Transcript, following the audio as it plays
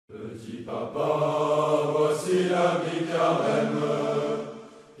Petit papa, voici l'ami carême,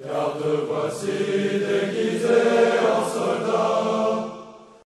 car te voici déguisé en soldat.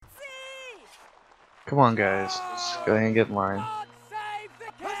 Come on, guys. Let's go ahead and get in line.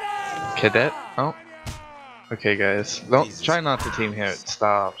 Cadet? Oh. Okay, guys. Don't try not to team hit.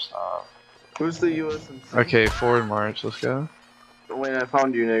 Stop. Who's the U.S. and Okay, forward march. Let's go. Wait, I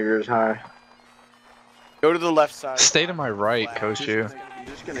found you niggers. Hi. Go to the left side. Stay to my right, Koshu.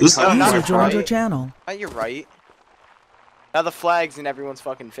 User joined your channel. Not your right. Now the flag's in everyone's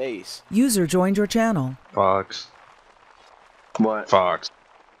fucking face. User joined your channel. Fox. What? Fox.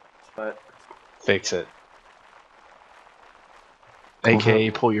 What? Fix it.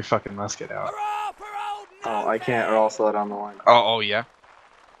 AKA pull your fucking musket out. Oh, I can't, or I'll slow it on the line. Oh yeah.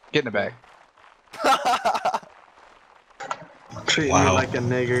 Get in the back. Treat me like a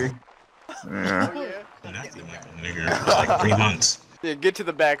nigger. Yeah. Nothing like a nigger for like 3 months. Yeah, get to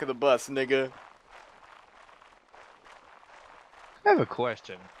the back of the bus, nigga. I have a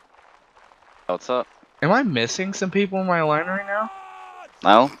question. What's up? Am I missing some people in my line right now?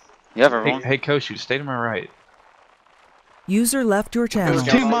 No? You have everyone? Hey Koshu, stay to my right. User left your channel.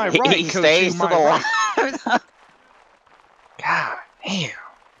 To my right, He Koshu, stays to my the right. left. God damn.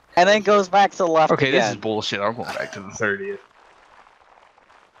 And then goes back to the left Okay, again. this is bullshit. I'm going back to the 30th.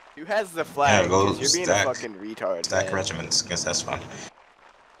 Who has the flag? Yeah, go 'Cause you're being stack. a fucking retard, Stack man. regiments. Guess that's fun.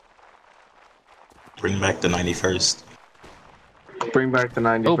 Bring back the 91st. Bring back the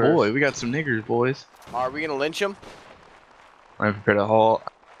 91st. Oh boy, we got some niggers, boys. Are we gonna lynch him? I'm prepared to halt.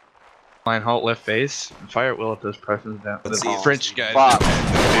 Line halt left face. And fire at will if those persons down. Let's The see. French guy. Fuck.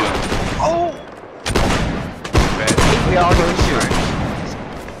 Oh! We all go shoot.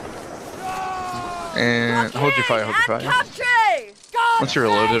 And hold your fire, hold your fire. Once you're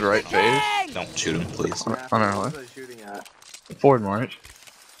reloaded, right phase. Don't shoot him, please. On our left. What are they shooting at? Forward march.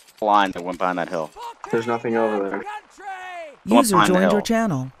 Line that went behind that hill. There's nothing over there. User behind the joined hill. your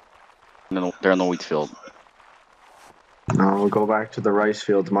channel. They're in the wheat field. No, we'll go back to the rice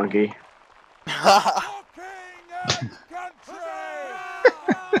fields, monkey.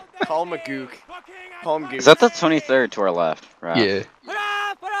 Call him a gook. Call him gook. Is that the 23rd to our left? Right. Yeah.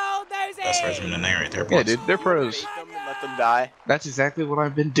 Best regiment in there right there, boys. Yeah, dude, they're pros. Take them and let them die. That's exactly what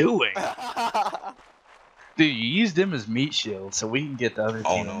I've been doing. Dude, you use them as meat shields so we can get the other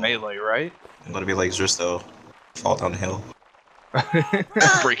team in melee, right? I'm gonna be like Zristo. Fall down the hill.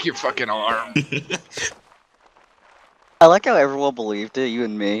 Break your fucking arm. I like how everyone believed it, you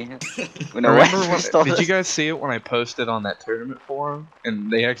and me. Did you guys see it when I posted on that tournament forum? And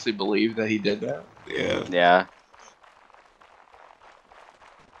they actually believed that he did that? Yeah. Yeah.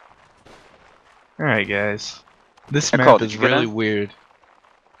 Alright, guys. This Hey, map Cole, did is you get really in? weird.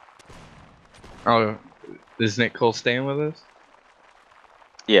 Oh, is Nick Cole staying with us?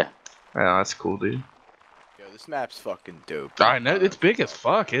 Yeah. Oh, that's cool, dude. Yo, this map's fucking dope. I know, it's big as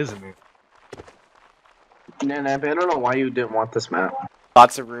fuck, isn't it? Nah, I don't know why you didn't want this map.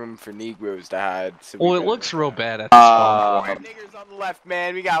 Lots of room for Negroes to hide. So Well, we it got- looks real bad at the spawn point. Niggers on the left,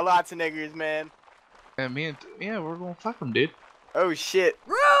 man. We got lots of niggers, man. And yeah, we're gonna fuck them, dude. Oh shit.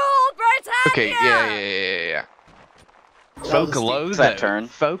 Okay, yeah. Focalo It's that though. turn.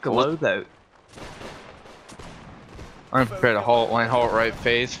 Focalo though. I'm prepared to halt, line halt, right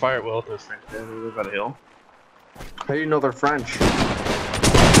phase, fire at will if those French guys over by the hill. How do you know they're French?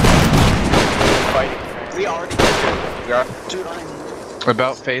 Fighting. We already.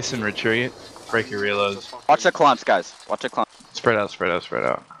 About face and retreat. Break your reloads. Watch the clumps, guys. Watch the clumps. Spread out, spread out, spread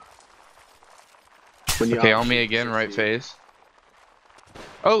out. Okay, on me again, right phase.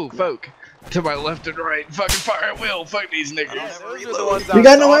 Oh, folk! To my left and right. Fucking fire at will. Fuck these niggas. Those are the ones We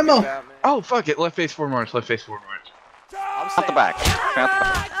got no ammo. Oh, fuck it. Left face forward march. Left face forward march. Out the back. Out the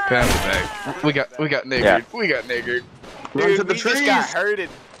back. Pass it back. We got niggered. Yeah. We got niggered. Run Dude, to the we trees! just got hurted.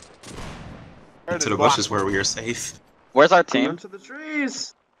 To the bushes where we are safe. Where's our Run team? to the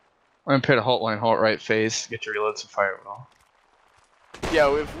trees! I'm prepared to halt, line halt, right phase. Get your reloads and fire at will.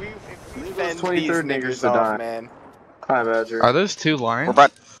 Yo, if we Leave fend those these 23rd niggers niggers to off, die. man. Hi, Badger. Are those two lines? We're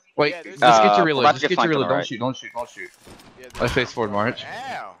about. Wait, Yeah, there's- just get your we're reload. about Just to get get your flanked on reload. the Don't right. shoot, don't shoot, don't shoot. Yeah, Left face forward march.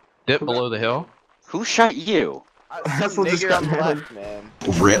 Ow. Dip below the hill. Who shot you? That's Some what just nigger got on the mad. left, man.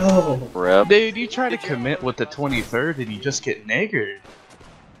 Rip. Oh, Rip. Dude, you try to commit with the 23rd and you just get niggered.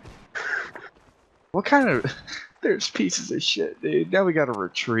 What kind of... There's pieces of shit, dude. Now we gotta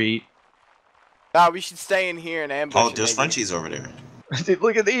retreat. Nah, we should stay in here and ambush. Oh, a there's nigger. Frenchies over there. Dude,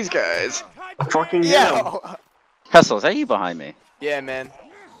 look at these guys. Fucking yeah! Yo. Pestle, is that you behind me? Yeah, man.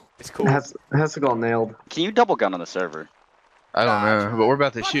 It's cool. Has to go nailed. Can you double gun on the server? I don't know, but we're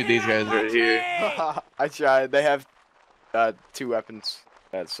about to shoot these guys right here. I tried. They have 2 weapons.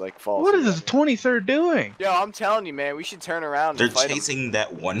 That's like false. What is this 23rd doing? Yo, I'm telling you, man, we should turn around They're and fight chasing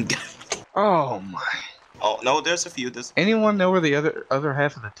that one guy. Oh my. Oh no, there's a few. There's... Anyone know where the other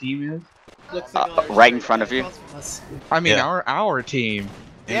half of the team is? Looks like right in front of you. I mean, Yeah. our team.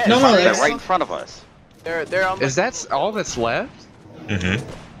 Yeah, No, They're that's- right in front of us. They're on. Is that all that's left? Mm-hmm.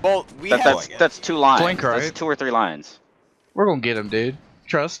 Well, we have. That's 2 lines. Flank, right? That's 2 or 3 lines. We're gonna get him, dude.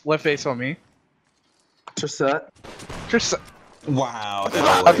 Trust. Left face on me. Just that. Just Wow.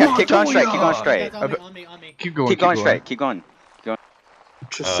 Okay, keep going straight. Keep going straight. On me, on me. keep going. Keep going straight. Keep going.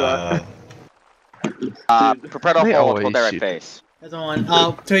 Just that. Prepare to They hold always direct shoot. face. That's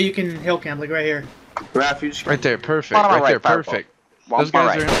on. So you can hill camp, like right here. Raph, you just Right there, perfect. On my Right there, right, Fireball. perfect. On Those my guys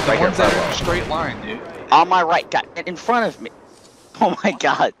right. are in, the Right here, ones that are in a Fireball. straight line, dude. On my right. God, in front of me. Oh my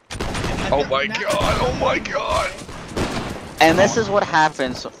god. Oh my god! Oh my god! And this is what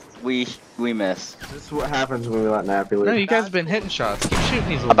happens. We miss. This is what happens when we let Nappy leave. No, you guys have been hitting shots. Keep shooting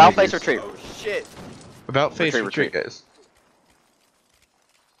these little About face niggas. retreat. Oh shit! About face Retreat, retreat, guys.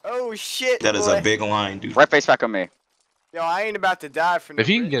 Oh shit! That is boy. a big line, dude. Right face back on me. Yo, I ain't about to die for no If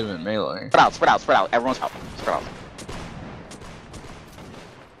you can reason. get him in melee. Spread out. Spread out. Spread out. Everyone's out. Spread out.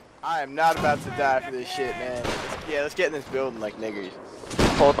 I am not about to die for this shit, man. Let's get in this building like niggers.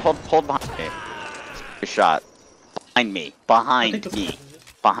 Hold behind me. Good shot. Behind me. Behind me.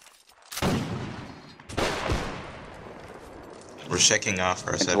 We're checking off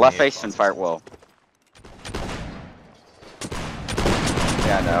our Into 78. left face and fire well.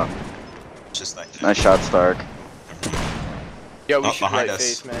 Yeah, I know. Just like that. Nice shot, Stark. Yo, we Oh, should behind right us.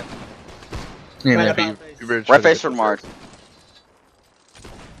 face, man. Yeah, Right man, about you face. better try Right to face get from the Mark.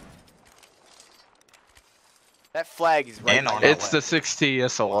 That flag is right. And on by our It's the 6T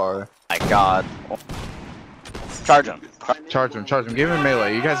SLR. My god. Charge him. Charge him, charge him. Give him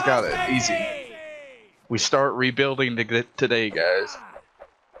melee. You guys got it. Easy. We start rebuilding today, guys.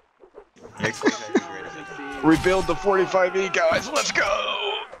 Next week, I'd be great at it. Rebuild the 45E, guys. Let's go.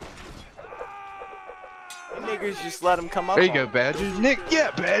 You niggers just let them come up. There you on go, me. Badger. Nick,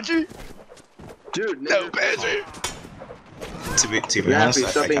 yeah, Badger. Dude, No, Badger. To be Yeah, honest, be I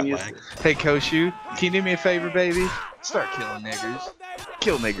something got you- lag. Hey, Koshu, can you do me a favor, baby? Start killing niggers.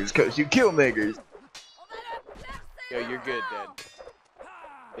 Kill niggers, Koshu. Kill niggers. Yo, you're good, Dad.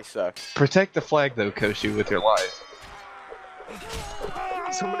 They suck. Protect the flag, though, Koshu, with your life.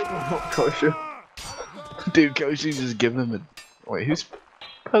 Somebody can help Koshu. Dude, Koshu just give him a... Wait, who's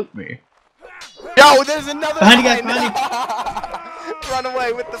poked me? Yo, there's another Behind you guys, line. Run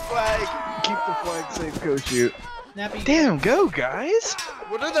away with the flag. Keep the flag safe, Koshu. Nappy. Damn, go, guys.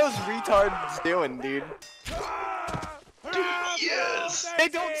 What are those retards doing, dude? Yes. They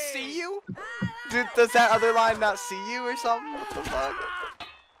don't see you? Dude, does that other line not see you or something? What the fuck?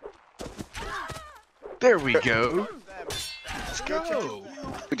 There we go. Let's go.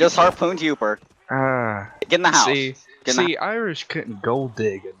 We just harpooned Hooper. Get in the house. See, Get in the Irish couldn't gold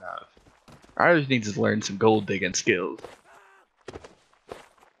dig enough. Irish needs to learn some gold digging skills.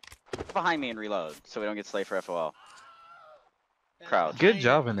 behind me and reload, so we don't get slayed for FOL. Crowd. Good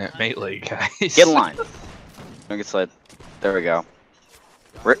job in that melee, guys. Get in line. Don't get slayed. There we go.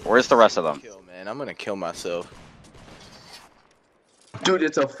 Where's the rest of them? Kill, man. I'm gonna kill myself. Dude,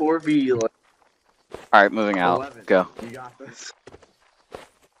 it's a 4v. Like, Alright, moving out. 11. Go. You got this.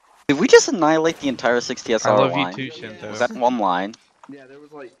 Did we just annihilate the entire 60 SR I love line? you too, Shinto. Was that one line? Yeah, there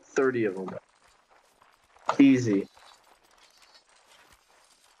was like 30 of them. Easy.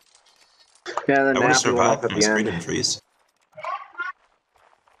 Yeah, then I would have Nap went off survived at from the screen end. and freeze.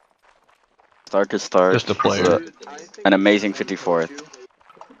 Start to start. Just a player. An amazing 54th.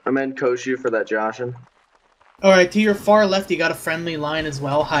 I meant Koshu for that Joshin. Alright, to your far left, you got a friendly line as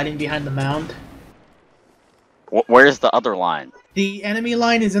well, hiding behind the mound. Where's the other line? The enemy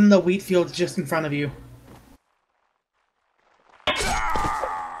line is in the wheat fields just in front of you.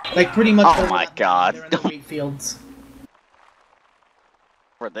 Like, pretty much. Oh over my that God. mound, They're in the wheat fields.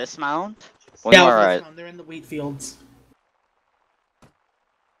 For this mound? Well, Yeah, over this alright. mound, they're in the wheat fields.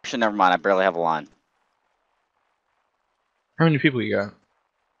 Actually, never mind. I barely have a line. How many people you got?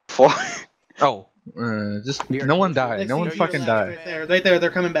 4. Oh, just no one died. Like, No see, one to your fucking left, died. Right there, they're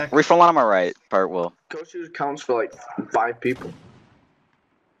coming back. Reef line on my right. Part will. Koshu counts for like 5 people.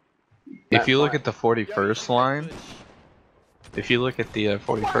 If you look at the 41st line, if you look at the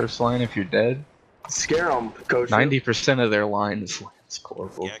 41st line, if you're dead, Scare them, Koshu. 90% of their line is Lance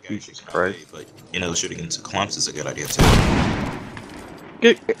Corporal. Yeah, guys, Jesus you Christ. can play, but you know, shooting into clumps is a good idea too.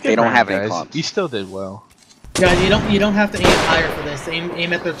 They don't have any guys. clumps. You still did well. Yeah, you don't have to aim higher for this.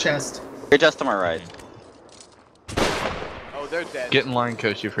 Aim at their chest. You're just to my right. Oh, they're dead. Get in line,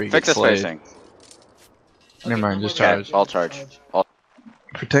 Coach, before you Fix get the slayed. spacing. Never mind, just Yeah, charge. I'll charge.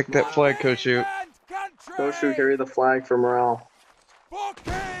 Protect that flag, Koshu. Koshu, carry the flag for morale.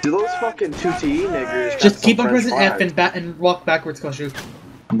 Do those fucking 2TE niggers Just keep on on pressing F flag? and walk backwards, Koshu.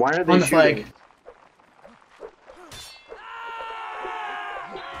 Why are they On the shooting? flag.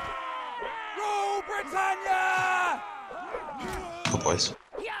 Rule Britannia! Oh, boys.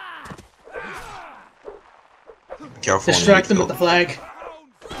 Careful. Distract them with the flag.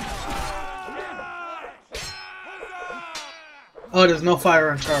 Oh, there's no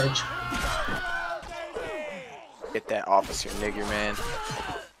fire on charge. Get that officer nigger, man.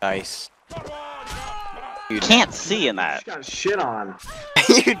 Nice. You can't see in that. You got shit on.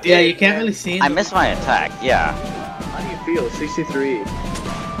 You did, Yeah, you can't man. really see. I missed my attack, yeah. How do you feel? 63.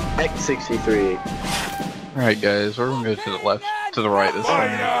 X63. Alright, guys, we're gonna go to the left, to the right this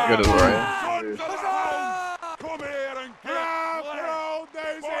time. Go to the right. Come here and get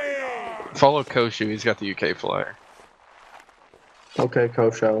Daisy! Follow Koshu, he's got the UK flag. Okay,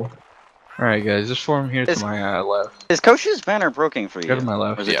 Kosho. Alright, guys, just form here to my left. Is Koshu's banner broken for you? Go to my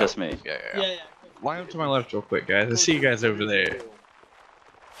left. Or is it Yeah. just me? Yeah. Line up to my left real quick, guys. I see you guys over there.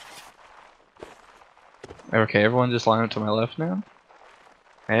 Okay, everyone just line up to my left now.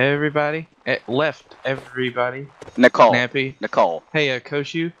 Everybody. Left, everybody. Nicole. Nappy. Nicole. Hey,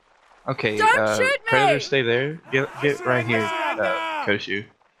 Koshu. Okay, Don't shoot me! Predator, stay there. Get right here, Koshu.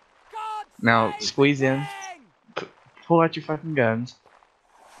 Now, squeeze in. Pull out your fucking guns.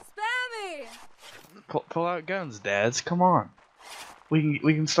 Spare me! Pull out guns, dads. Come on. We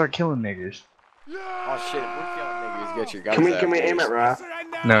can start killing niggers. Oh shit, if we're killing niggas, get your guns out. Can we aim at Raph?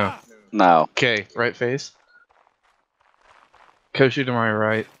 No. No. Okay, right face. Koshu to my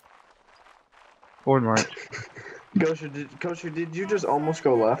right. Forward march. Koshu, did you just almost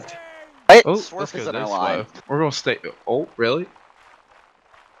go left? Wait, Oh, Swerve let's is go in our this line. way. We're gonna stay. Oh, really?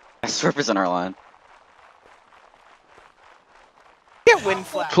 Swerve is in our line. Get wind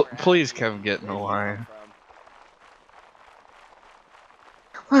flag. Please come get in the line.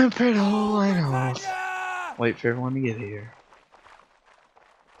 I'm prepared to hold line off. Wait for everyone to get here.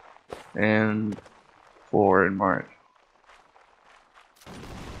 And forward march.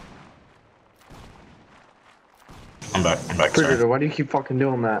 I'm back, sorry. Predator, why do you keep fucking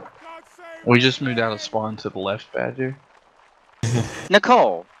doing that? We just moved out of spawn to the left, Badger.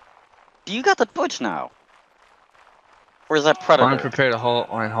 Nicole, do you got the Twitch now? Or is that Predator? I'm prepared to halt,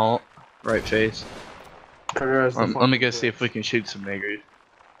 line halt. Right face. Predator has the Let me fucking go see Twitch. if we can shoot some niggers.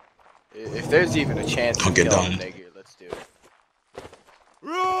 If there's even a chance to I'll get kill a done. nigger, let's do it.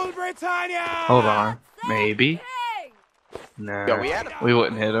 Rule Britannia! Hold on. Maybe. No. Yo, we had a We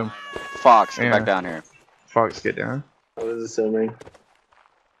wouldn't hit him. Fox, get Yeah. back down here. Fox, get down. I was assuming.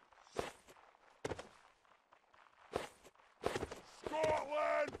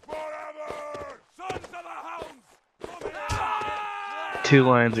 Scotland forever! Sons of the hounds! Come here! Two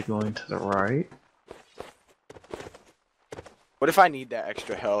lines are going to the right. What if I need that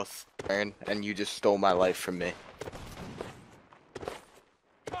extra health, Aaron, and you just stole my life from me?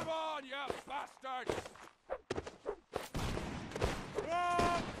 Come on, you bastards!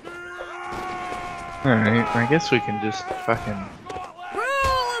 Alright, I guess we can just fucking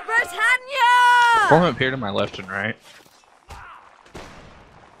Rule Britannia! form up here to my left and right.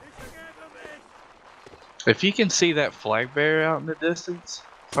 If you can see that flag bearer out in the distance,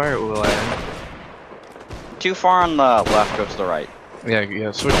 fire it will at him. Too far on the left, go to the right.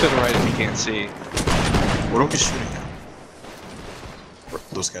 Yeah, switch to the right if you can't see. What are we shooting at?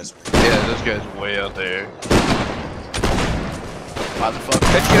 Those guys. Yeah, those guys are way out there. Motherfucker.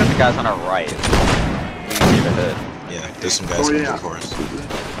 Could shoot the guys on our right. We can give a hit. Yeah, there's some guys Oh, in yeah. the chorus.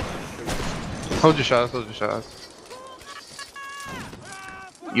 Hold your shots, hold your shots.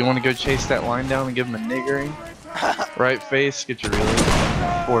 You want to go chase that line down and give him a niggering? Right face, get your release.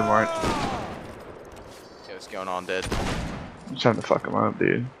 Forward march. Yo, what's going on, Dead? I'm trying to fuck him up,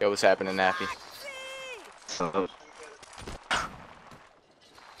 dude. Yo, what's happening, Nappy? So.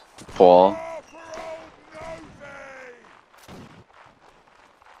 Paul.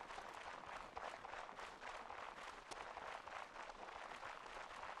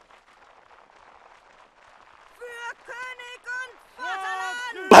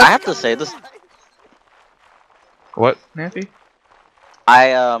 I have to say this. What, Nappy? I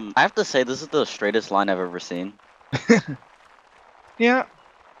have to say this is the straightest line I've ever seen. Yeah.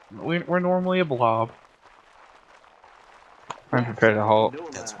 We're normally a blob. I'm prepared to halt.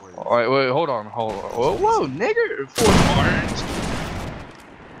 That's where. Wait, hold on. Whoa, nigger! Forward march!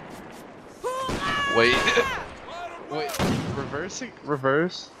 Wait,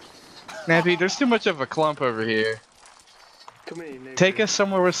 reverse? Nappy, there's too much of a clump over here. Come in, nigger. Take us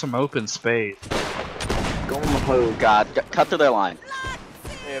somewhere with some open space. Go on the hole. God, cut through their line.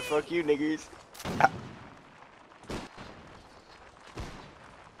 Yeah, fuck you, niggers.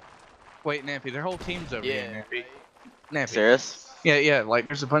 Wait, Nappy, their whole team's over here, Nappy. Nappy. Serious? Yeah, like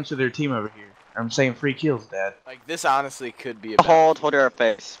there's a bunch of their team over here. I'm saying free kills, Dad. Like, this honestly could be a Hold your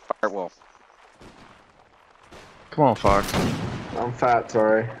face. Firewolf. Come on, Fox. I'm fat,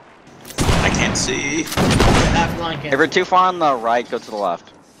 sorry. I can't see. That line If can't. you're too far on the right, go to the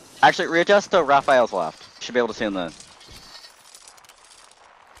left. Actually, readjust to Raphael's left. You should be able to see him then.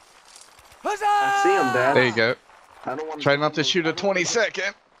 I see him, Dad. There you go. I don't want Try not to shoot a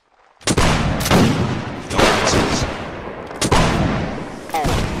 20-second.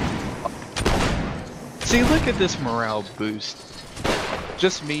 See, look at this morale boost.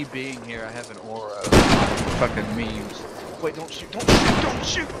 Just me being here, I have an aura of fucking memes. Wait, don't shoot, don't shoot, don't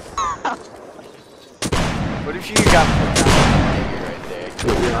shoot! What if you got put down right there?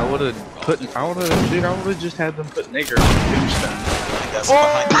 I would've just had them put nigger on the tombstone.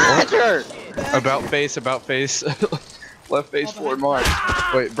 Badger! About face, left face forward march.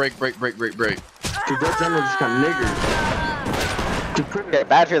 Wait, break. Dude, that general just got niggered. Okay,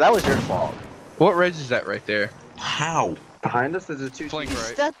 Badger, that was your fault. What reg is that right there? How? Behind us is a 2 Flank You right.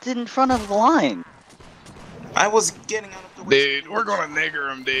 stepped in front of the line. I was getting out of the way. Dude, we're gonna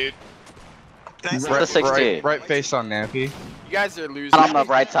nigger him, dude. Guys, Right, 60. Right face on Nappy. You guys are losing. Not on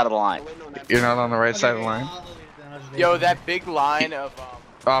the right side of the line. You're not on the right side of the line. Yo, that big line of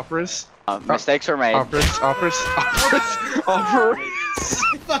Operas. Mistakes were made. Operas. I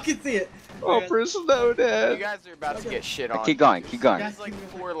fucking see it. Operas, no, you Dad. guys are about to get shit on. Keep going. There's like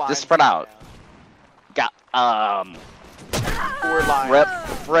 4 lines. Just spread out. right Got, now. 4 lines. rip.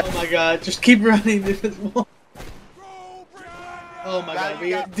 Oh my god, just keep running. This is one. Oh my Now god, you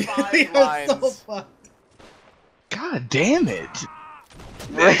we are, got dude, 5 we are so lines. fucked. God damn it.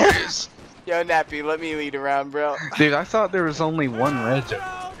 Yo, Nappy, let me lead around, bro. Dude, I thought there was only one reg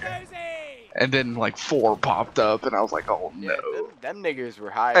over there. And then like 4 popped up and I was like, oh no. Yeah, them niggers were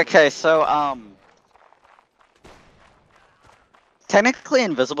high. Okay, so, technically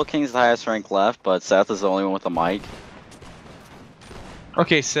Invisible King's the highest rank left, but Seth is the only one with a mic.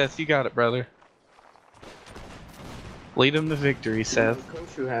 Okay, Seth, you got it, brother. Lead him to victory, Seth.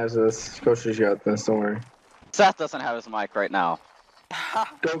 Koshu has this. Koshu's got this, don't worry. Seth doesn't have his mic right now.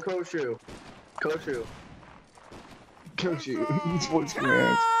 Go Koshu. Koshu. Koshu, he's voice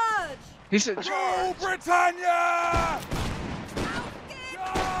commands. He said, Go, Britannia!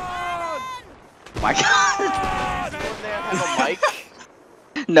 My god. Anyone there have a mic?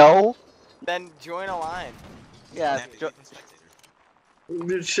 No. Then join a line. Yeah.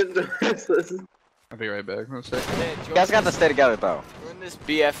 Dude, shit, this. I'll be right back. One sec. Yeah, You guys got to stay together though. Join this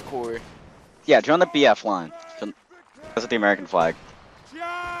BF core. Yeah, join the BF line. That's the American flag.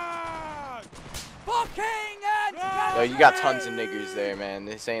 Yo, you got tons of niggers there, man.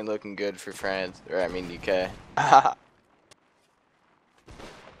 This ain't looking good for France. Or, I mean, UK.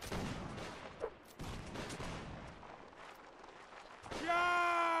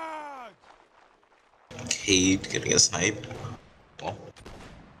 Cade getting a snipe. Well.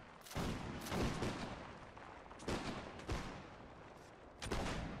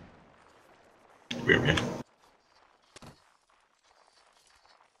 Weird.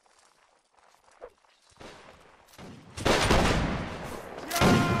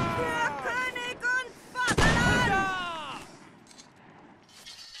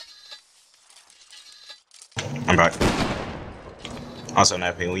 I'm back. Also,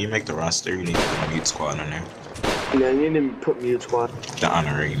 Nappy, when you make the roster, you need to put a mute squad in there. Yeah, you need to put mute squad. The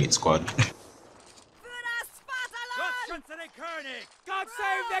honorary mute squad. God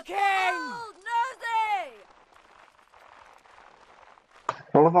save the king!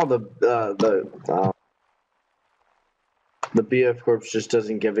 I love how the BF Corps just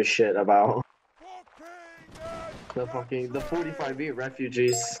doesn't give a shit about the 45E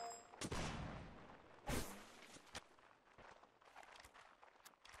refugees.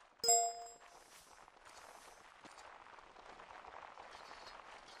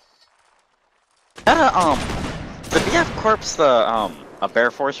 The BF Corp's a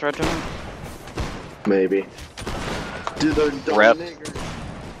Bear Force regiment? Maybe. Dude, they're dumb Rep. niggers.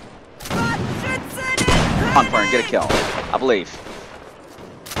 Come on, Fern, get a kill. I believe.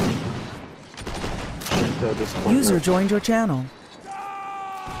 Shit, so disappointing. User joined your channel.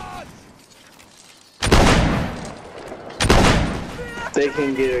 They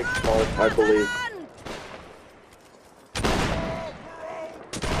can get it called, I believe.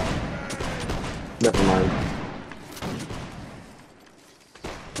 Never mind.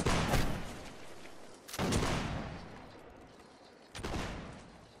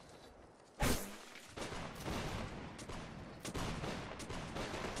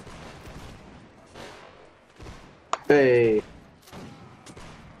 Hey.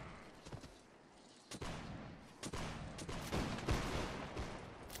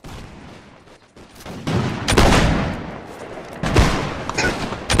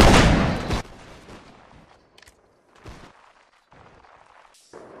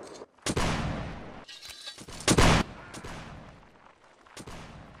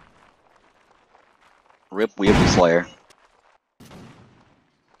 Rip Weeaboo Slayer.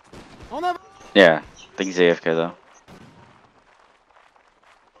 Yeah, I think he's AFK though.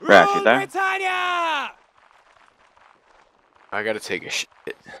 Rash, you Rule there? Britannia! I gotta take a shit.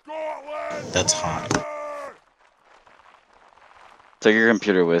 That's hot. Take your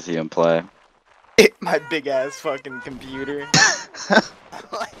computer with you and play. My big ass fucking computer.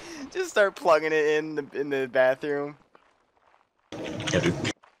 Just start plugging it in the bathroom. Yeah, dude.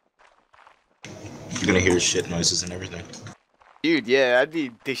 You're gonna hear shit noises and everything. Dude, yeah, I'd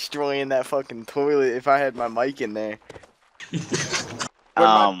be destroying that fucking toilet if I had my mic in there.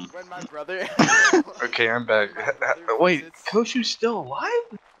 When my brother. Okay, I'm back. Wait, Koshu's still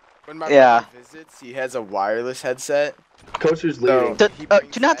alive? When my Yeah. brother visits, he has a wireless headset. Koshu's leading.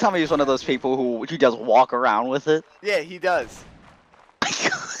 Do not tell me he's one of those people who just walk around with it. Yeah, he does.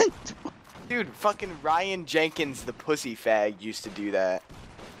 Dude, fucking Ryan Jenkins, the pussy fag, used to do that.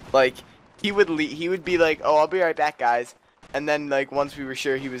 Like, he would be like, "Oh, I'll be right back, guys," and then like once we were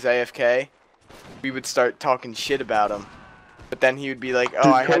sure he was AFK, we would start talking shit about him. But then he would be like, "Oh,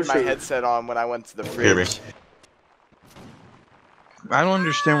 Dude, I had my Koshu. headset on when I went to the Hear me. fridge." I don't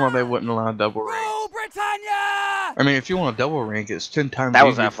understand why they wouldn't allow double rank. Rule Britannia! I mean, if you want a double rank, it's 10 times That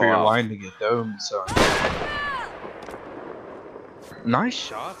was easier for your FOL. line to get domed, so. Nice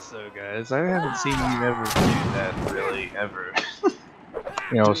shots, though, guys. I haven't seen you ever do that, really, ever.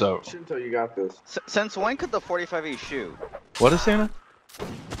 You know, so. Shinto, you got this. Since when could the 45E shoot? What is Santa?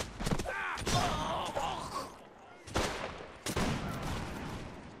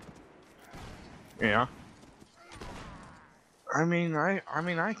 Yeah. I mean, I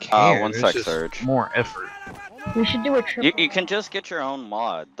can. One It's sec, just Surge. more effort. We should do a triple. You can just get your own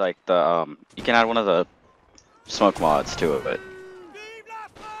mod, like the you can add one of the smoke mods to it.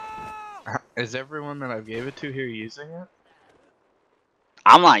 Is everyone that I gave it to here using it?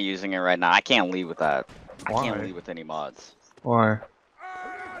 I'm not using it right now. I can't leave with that. Why? I can't leave with any mods. Why?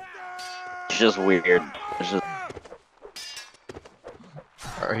 It's just weird. It's just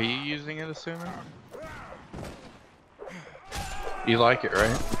Are you using it, Asuna? You like it,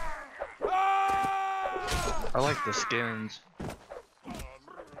 right? I like the skins.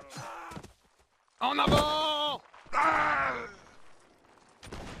 On the ball!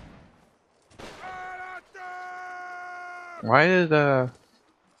 Why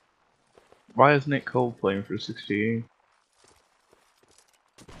is Nick Cole playing for 68?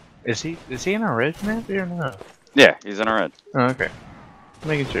 Is he in a red map or no? yeah, he's in a red. Oh, okay.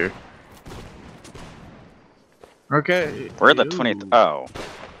 Making sure. Okay. We're the Ooh. 20th. Oh,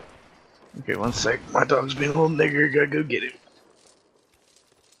 Okay, one sec. My dog's being a little nigger. Gotta go get him.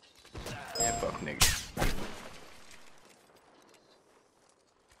 Yeah, fuck nigga.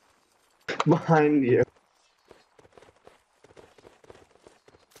 Behind you.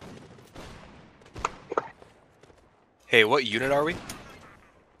 Hey, what unit are we?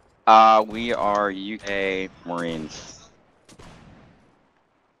 we are UK Marines.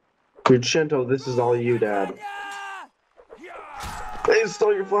 Dude, Shinto, this is all you, Dad. Hey,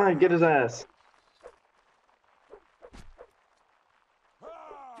 stole your flag. Get his ass.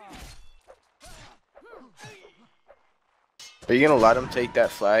 Are you gonna let him take that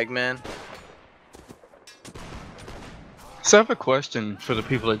flag, man? So I have a question for the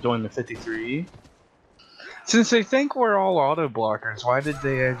people that joined the 53. Since they think we're all auto blockers, why did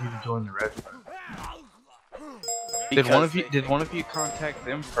they add you to join the red? Did one of you contact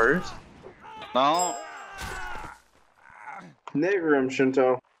them first? No. Nigger him,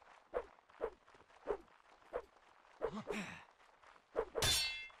 Shinto.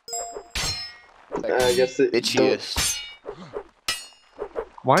 I guess it. Bitchiest.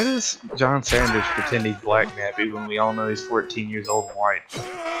 Why does John Sanders pretend he's black nappy when we all know he's 14 years old and white?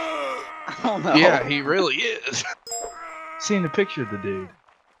 Oh no. Yeah, he really is. Seeing the picture of the dude.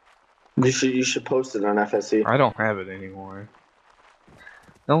 You should post it on FSC. I don't have it anymore.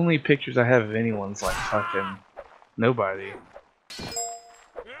 The only pictures I have of anyone's like fucking nobody.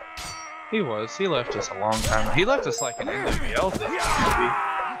 He left us a long time. He left us like an NWL did, maybe.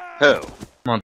 Who?